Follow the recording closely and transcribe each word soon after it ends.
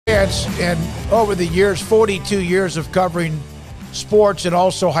chance, and over the years, 42 years of covering sports and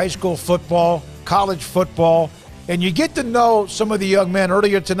also high school football, college football, and you get to know some of the young men.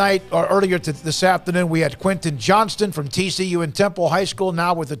 Earlier this afternoon, we had Quentin Johnston from TCU and Temple High School,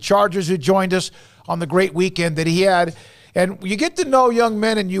 now with the Chargers, who joined us on the great weekend that he had. And you get to know young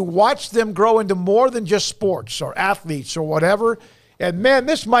men, and you watch them grow into more than just sports or athletes or whatever. And, man,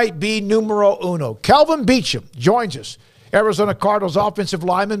 this might be numero uno. Kelvin Beachum joins us, Arizona Cardinals offensive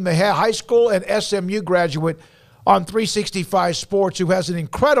lineman, Mejia High School and SMU graduate on 365 Sports, who has an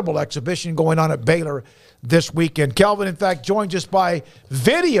incredible exhibition going on at Baylor this weekend. Kelvin, in fact, joins us by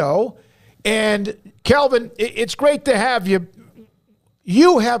video. And, Kelvin, it's great to have you.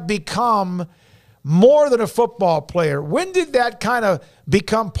 You have become more than a football player. When did that kind of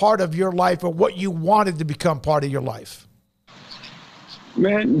become part of your life, or what you wanted to become part of your life?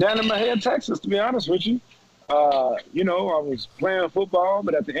 Man, down in Mejia, Texas, to be honest with you. I was playing football,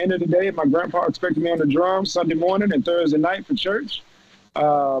 but at the end of the day, my grandpa expected me on the drums Sunday morning and Thursday night for church.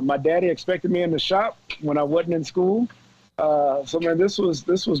 My daddy expected me in the shop when I wasn't in school. So, man, this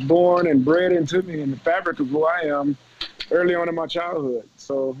was born and bred into me in the fabric of who I am early on in my childhood.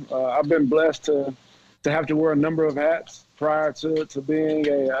 So I've been blessed to have to wear a number of hats prior to being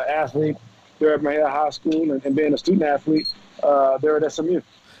an athlete there at Mejia High School and being a student athlete there at SMU.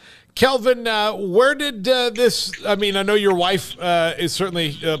 Kelvin, where did this, I know your wife is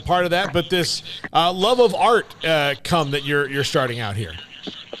certainly part of that, but this love of art come that you're starting out here?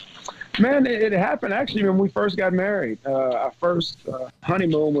 Man, it happened actually when we first got married. Our first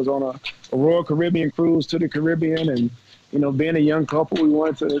honeymoon was on a Royal Caribbean cruise to the Caribbean, and being a young couple, we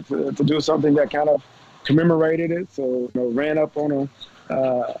wanted to do something that kind of commemorated it. So ran up on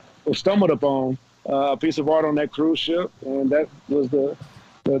or stumbled upon a piece of art on that cruise ship, and that was the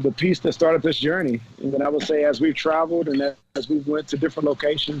piece that started this journey. And then I would say, as we've traveled and as we went to different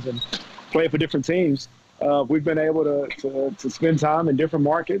locations and played for different teams, we've been able to spend time in different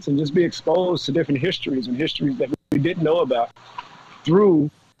markets and just be exposed to different histories that we didn't know about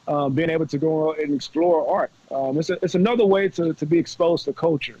through being able to go and explore art. It's another way to be exposed to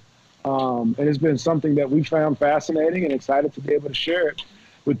culture. And it's been something that we found fascinating and excited to be able to share it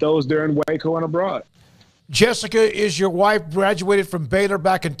with those there in Waco and abroad. Jessica is your wife, graduated from Baylor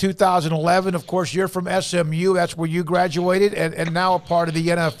back in 2011. Of course, you're from SMU. That's where you graduated, and now a part of the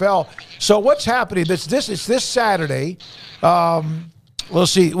NFL. So what's happening? It's this Saturday. We'll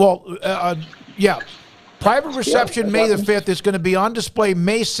see. Private reception May the 5th is going to be on display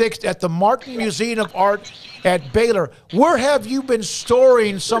May 6th at the Martin Museum of Art at Baylor. Where have you been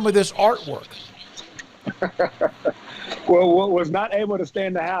storing some of this artwork? Well, what was not able to stay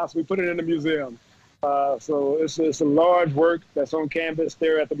in the house, we put it in the museum. So it's a large work that's on canvas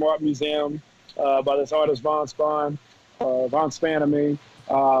there at the Martin Museum by this artist Von Span,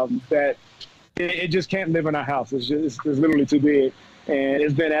 that it just can't live in our house. It's literally too big. And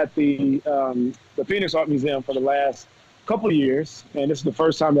it's been at the Phoenix Art Museum for the last couple of years, and this is the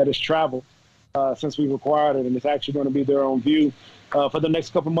first time that it's traveled since we've acquired it, and it's actually going to be there on view for the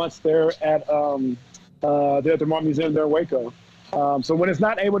next couple months there at the Martin Museum there in Waco. So when it's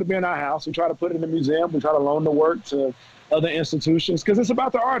not able to be in our house, we try to put it in the museum. We try to loan the work to other institutions because it's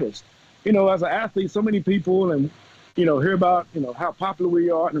about the artist. As an athlete, so many people and, hear about, how popular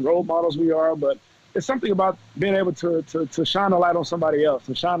we are and role models we are. But it's something about being able to shine a light on somebody else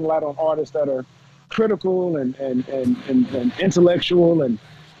and shine a light on artists that are critical and intellectual and,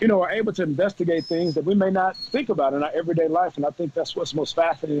 are able to investigate things that we may not think about in our everyday life. And I think that's what's most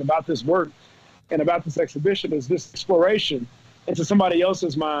fascinating about this work and about this exhibition is this exploration into somebody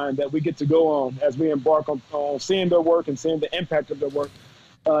else's mind that we get to go on as we embark on seeing their work and seeing the impact of their work,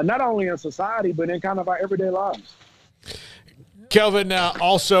 not only in society, but in kind of our everyday lives. Kelvin,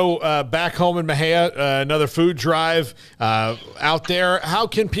 also back home in Mejia, another food drive out there. How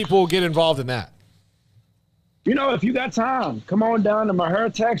can people get involved in that? If you got time, come on down to Mejia,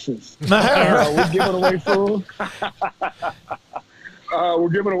 Texas. We're giving away food. We're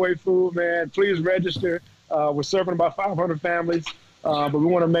giving away food, man. Please register. We're serving about 500 families, but we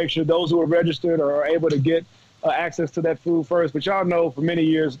want to make sure those who are registered are able to get access to that food first. But y'all know for many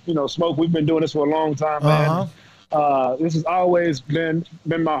years, Smoke, we've been doing this for a long time, man. This has always been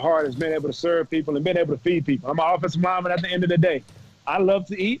my heart, is being able to serve people and being able to feed people. I'm an offensive lineman at the end of the day. I love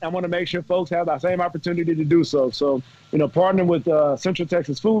to eat. I want to make sure folks have the same opportunity to do so. So, partnering with Central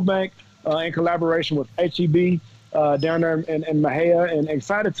Texas Food Bank in collaboration with HEB, down there in Mejia, and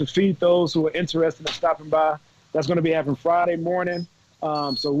excited to feed those who are interested in stopping by. That's going to be happening Friday morning.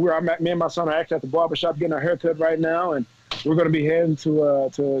 So me and my son are actually at the barbershop getting our haircut right now, and we're going to be heading to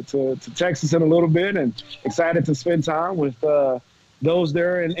Texas in a little bit, and excited to spend time with those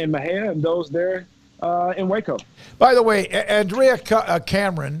there in Mejia and those there in Waco. By the way, Andrea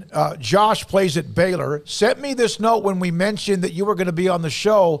Cameron, Josh plays at Baylor, sent me this note when we mentioned that you were going to be on the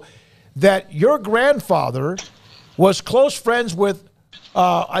show, that your grandfather was close friends with,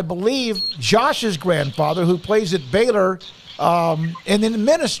 I believe, Josh's grandfather, who plays at Baylor and in the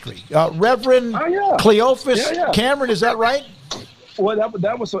ministry, Reverend Cleophas Cameron. Is that right? Well,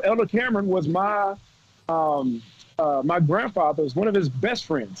 that was so. Elder Cameron was my my grandfather's one of his best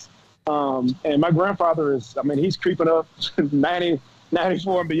friends. And my grandfather is, I mean, he's creeping up 90,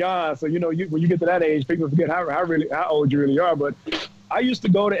 94 and beyond. So, when you get to that age, people forget how old you really are. But I used to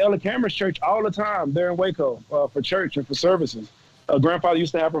go to Elder Cameron's church all the time there in Waco for church and for services. Grandfather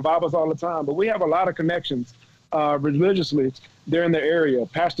used to have revivals all the time. But we have a lot of connections religiously there in the area.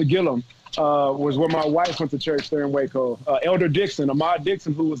 Pastor Gillum was where my wife went to church there in Waco. Elder Dixon, Ahmad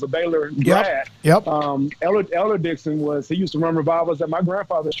Dixon, who was a Baylor grad. Yep. Elder Dixon he used to run revivals at my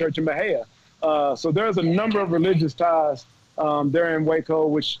grandfather's church in Mejia. So there's a number of religious ties there in Waco,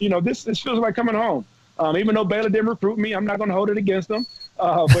 which, this feels like coming home. Even though Baylor didn't recruit me, I'm not going to hold it against them.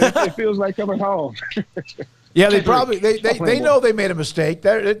 But it feels like coming home. Yeah, they probably they know they made a mistake.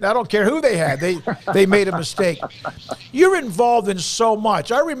 I don't care who they had. They made a mistake. You're involved in so much.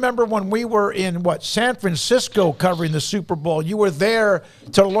 I remember when we were in San Francisco covering the Super Bowl. You were there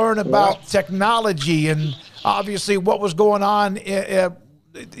to learn about technology and obviously what was going on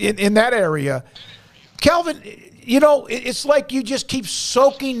in that area. Kelvin, it's like you just keep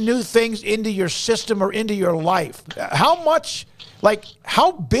soaking new things into your system or into your life. How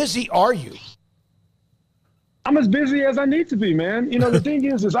busy are you? I'm as busy as I need to be, man. The thing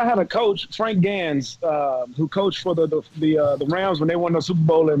is I had a coach, Frank Gans, who coached for the Rams when they won the Super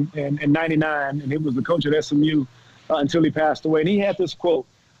Bowl in 99, and he was the coach at SMU until he passed away. And he had this quote,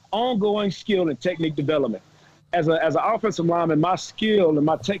 ongoing skill and technique development. As an offensive lineman, my skill and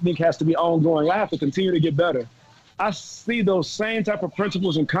my technique has to be ongoing. I have to continue to get better. I see those same type of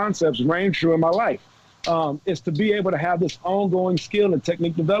principles and concepts reign true in my life. It's to be able to have this ongoing skill and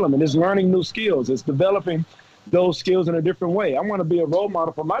technique development. It's learning new skills. It's developing those skills in a different way. I want to be a role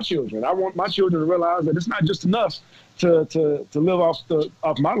model for my children. I want my children to realize that it's not just enough to live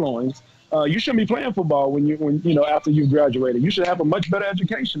off my loins. You shouldn't be playing football when after you've graduated. You should have a much better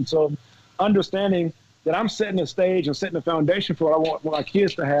education. So understanding that I'm setting a stage and setting a foundation for what I want my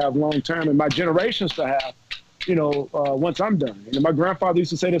kids to have long term and my generations to have, once I'm done. My grandfather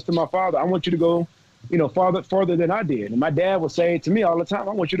used to say this to my father, I want you to go, farther than I did. And my dad would say to me all the time,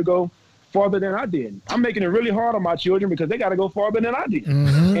 I want you to go farther than I did. I'm making it really hard on my children because they got to go farther than I did.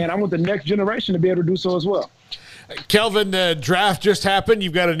 Mm-hmm. And I want the next generation to be able to do so as well. Kelvin, the draft just happened.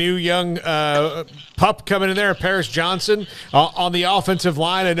 You've got a new young pup coming in there, Paris Johnson, on the offensive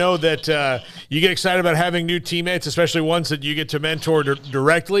line. I know that you get excited about having new teammates, especially ones that you get to mentor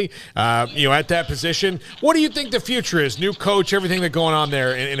directly, at that position. What do you think the future is? New coach, everything that's going on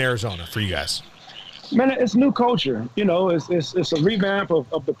there in Arizona for you guys? Man, it's new culture. It's a revamp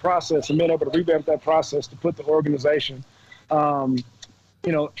of the process and being able to revamp that process to put the organization, in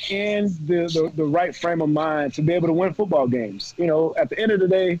the right frame of mind to be able to win football games. At the end of the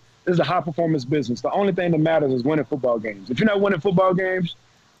day, this is a high-performance business. The only thing that matters is winning football games. If you're not winning football games,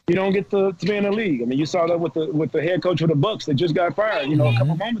 you don't get to be in the league. I mean, you saw that with the head coach of the Bucs that just got fired, a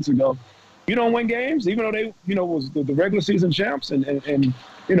couple moments ago. You don't win games, even though they, was the regular season champs and had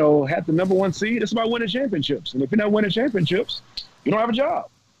the number one seed. It's about winning championships. And if you're not winning championships, you don't have a job.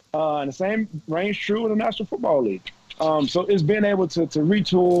 And the same reigns true in the National Football League. So it's being able to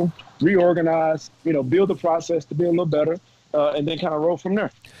retool, reorganize, build the process to be a little better, and then kind of roll from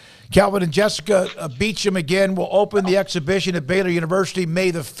there. Kelvin and Jessica Beachum again will open the exhibition at Baylor University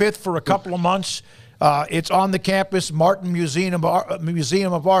May the 5th for a couple of months. It's on the campus, Martin Museum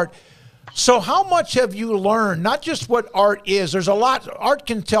of Art. So how much have you learned, not just what art is, there's a lot, art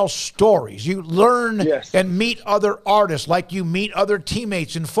can tell stories. You learn and meet other artists like you meet other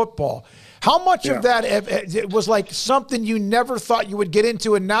teammates in football. How much of that it was like something you never thought you would get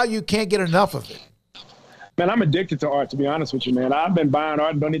into and now you can't get enough of it? Man, I'm addicted to art, to be honest with you, man. I've been buying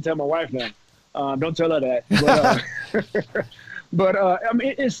art and don't need to tell my wife now. Don't tell her that. But, I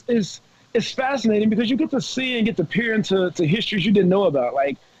mean, it's fascinating because you get to see and get to peer into histories you didn't know about.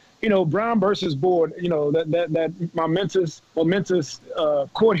 Like, Brown versus Board, that momentous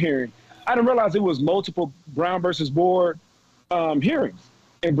court hearing. I didn't realize it was multiple Brown versus Board hearings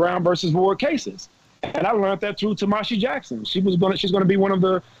and Brown versus Board cases. And I learned that through Tamashi Jackson. She's going to be one of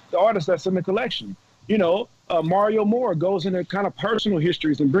the artists that's in the collection. Mario Moore goes into kind of personal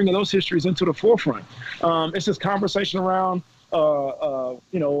histories and bringing those histories into the forefront. It's this conversation around,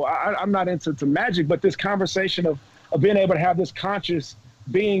 I'm not into magic, but this conversation of being able to have this conscious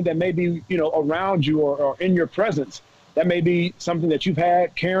being that may be, around you or in your presence. That may be something that you've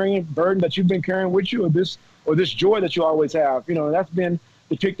had carrying, burden that you've been carrying with you, or this joy that you always have. And that's been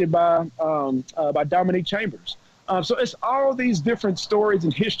depicted by Dominique Chambers. So it's all these different stories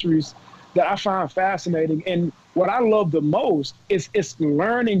and histories that I find fascinating. And what I love the most is it's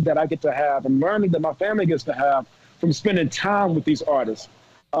learning that I get to have and learning that my family gets to have from spending time with these artists.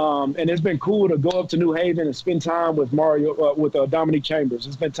 And it's been cool to go up to New Haven and spend time with Dominique Chambers.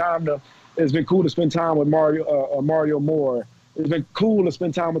 It's been cool to spend time with Mario Moore. It's been cool to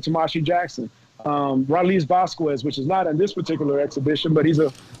spend time with Tamashi Jackson. Raleigh Vasquez, which is not in this particular exhibition, but he's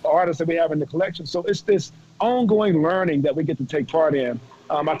an artist that we have in the collection. So it's this ongoing learning that we get to take part in.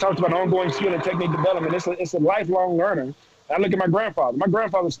 I talked about ongoing skill and technique development. It's a lifelong learner. I look at my grandfather. My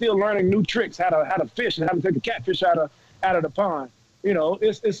grandfather's still learning new tricks, how to fish and how to take a catfish out of the pond.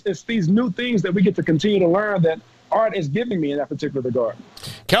 It's these new things that we get to continue to learn that art is giving me in that particular regard.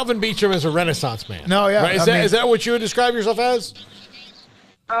 Kelvin Beachum is a Renaissance man. No, yeah. Right? Is that what you would describe yourself as?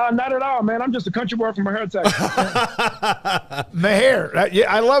 Not at all, man. I'm just a country boy from Maher, Texas. Maher.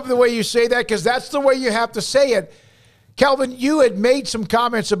 I love the way you say that because that's the way you have to say it. Kelvin, you had made some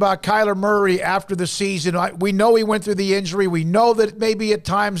comments about Kyler Murray after the season. We know he went through the injury. We know that maybe at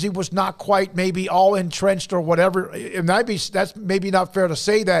times he was not quite maybe all entrenched or whatever. That's maybe not fair to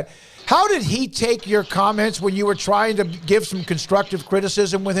say that. How did he take your comments when you were trying to give some constructive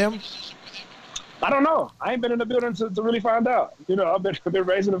criticism with him? I don't know. I ain't been in the building to really find out. I've been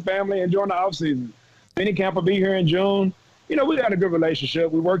raising a family, enjoying the offseason. Mini camp will be here in June. We got a good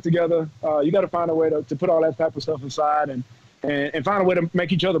relationship. We work together. You got to find a way to put all that type of stuff aside and find a way to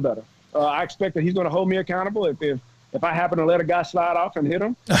make each other better. I expect that he's going to hold me accountable if I happen to let a guy slide off and hit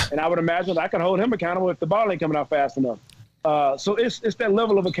him. And I would imagine I can hold him accountable if the ball ain't coming out fast enough. So it's that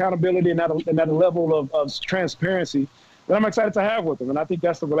level of accountability and that level of transparency that I'm excited to have with him. And I think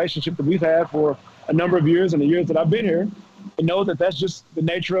that's the relationship that we've had for a number of years and the years that I've been here. And know that that's just the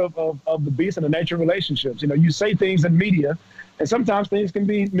nature of the beast and the nature of relationships. You say things in media, and sometimes things can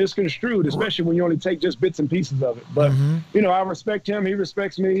be misconstrued, especially when you only take just bits and pieces of it. But, I respect him. He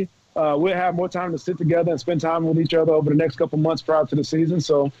respects me. We'll have more time to sit together and spend time with each other over the next couple months prior to the season.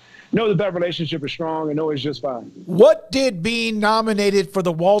 So know that relationship is strong and know it's just fine. What did being nominated for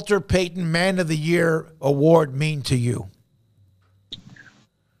the Walter Payton Man of the Year award mean to you?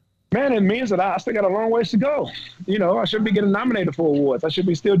 Man, it means that I still got a long ways to go. I shouldn't be getting nominated for awards. I should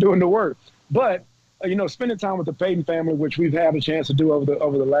be still doing the work. But, spending time with the Payton family, which we've had a chance to do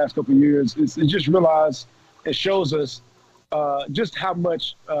over the last couple of years, it just it shows us just how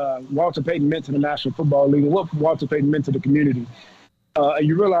much Walter Payton meant to the National Football League and what Walter Payton meant to the community.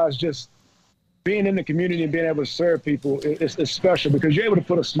 You realize just being in the community and being able to serve people is special because you're able to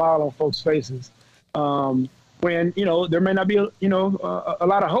put a smile on folks' faces. When, there may not be, a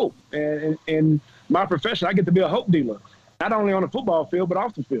lot of hope. And in my profession, I get to be a hope dealer, not only on the football field, but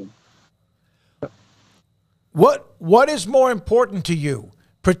off the field. What is more important to you,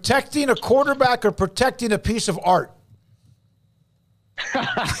 protecting a quarterback or protecting a piece of art?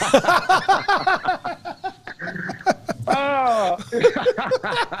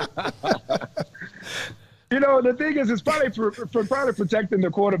 The thing is, it's probably probably protecting the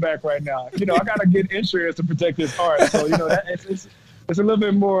quarterback right now. I got to get insurance to protect his heart. So it's a little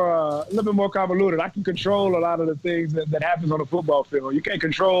bit more convoluted. I can control a lot of the things that happens on the football field. You can't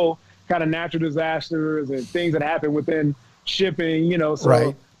control kind of natural disasters and things that happen within shipping. So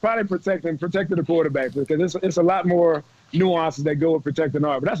right. Probably protecting the quarterback because it's a lot more nuances that go with protecting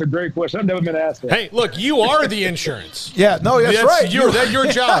art. But that's a great question. I've never been asked that. Hey, look, you are the insurance. Yeah, no, that's right. That's your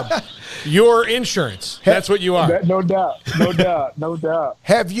job. Your insurance. That's what you are. No doubt.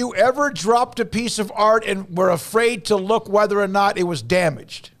 Have you ever dropped a piece of art and were afraid to look whether or not it was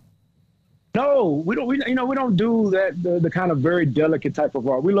damaged? No, we don't. We don't do that. The kind of very delicate type of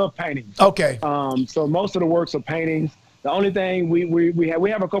art. We love paintings. Okay. So most of the works are paintings. The only thing we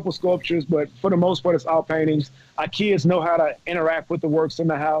have a couple sculptures, but for the most part, it's all paintings. Our kids know how to interact with the works in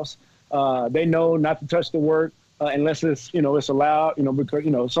the house. They know not to touch the work unless it's allowed.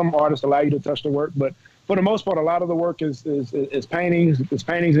 Because some artists allow you to touch the work, but for the most part, a lot of the work is paintings. It's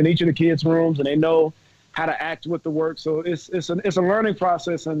paintings in each of the kids' rooms, and they know how to act with the work. So it's a learning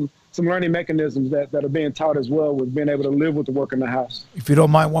process and some learning mechanisms that are being taught as well with being able to live with the work in the house. If you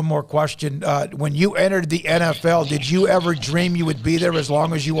don't mind, one more question. When you entered the NFL, did you ever dream you would be there as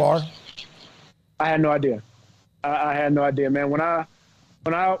long as you are? I had no idea. I had no idea, man. When I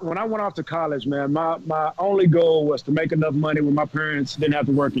went off to college, man, my only goal was to make enough money when my parents didn't have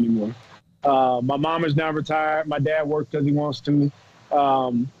to work anymore. My mom is now retired. My dad works because he wants to.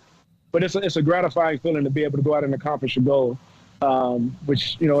 but it's a gratifying feeling to be able to go out and accomplish a goal,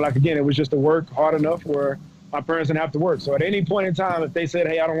 which, like, again, it was just to work hard enough where my parents didn't have to work. So at any point in time, if they said,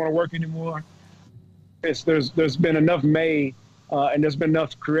 hey, I don't want to work anymore, there's been enough made and there's been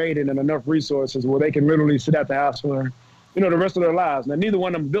enough created and enough resources where they can literally sit at the house for, the rest of their lives. Now, neither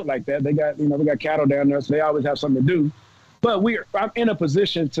one of them built like that. They got, we got cattle down there, so they always have something to do. But I'm in a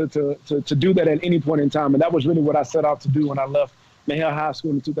position to do that at any point in time. And that was really what I set out to do when I left Mayhill High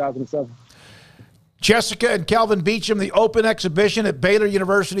School in 2007. Jessica and Kelvin Beachum, the open exhibition at Baylor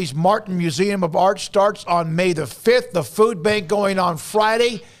University's Martin Museum of Art starts on May the 5th. The food bank going on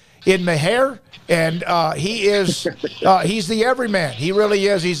Friday in Mayhill. And he's the everyman. He really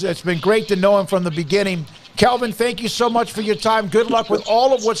is. It's been great to know him from the beginning. Kelvin, thank you so much for your time. Good luck with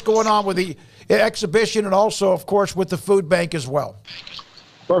all of what's going on with the exhibition and also, of course, with the food bank as well.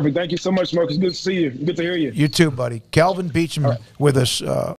 Perfect. Thank you so much, Mark. It's good to see you. Good to hear you. You too, buddy. Kelvin Beachum with us.